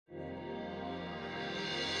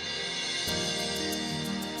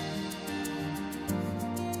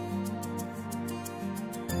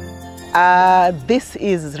This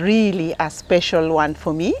is really a special one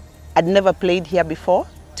for me. I'd never played here before.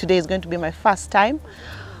 Today is going to be my first time.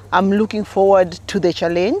 I'm looking forward to the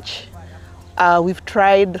challenge. We've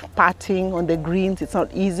tried putting on the greens, it's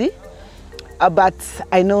not easy, but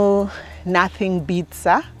I know nothing beats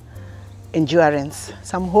endurance.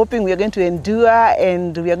 So I'm hoping we are going to endure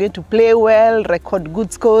and we are going to play well, record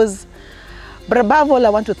good scores. But above all, I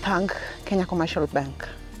want to thank Kenya Commercial Bank.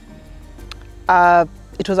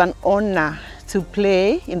 It was an honor to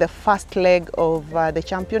play in the first leg of the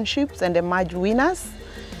championships and emerge winners.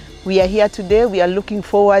 We are here today. We are looking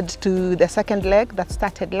forward to the second leg that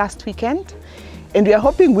started last weekend. And we are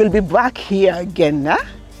hoping we'll be back here again.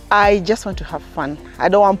 I just want to have fun. I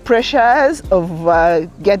don't want pressures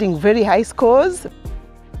of getting very high scores.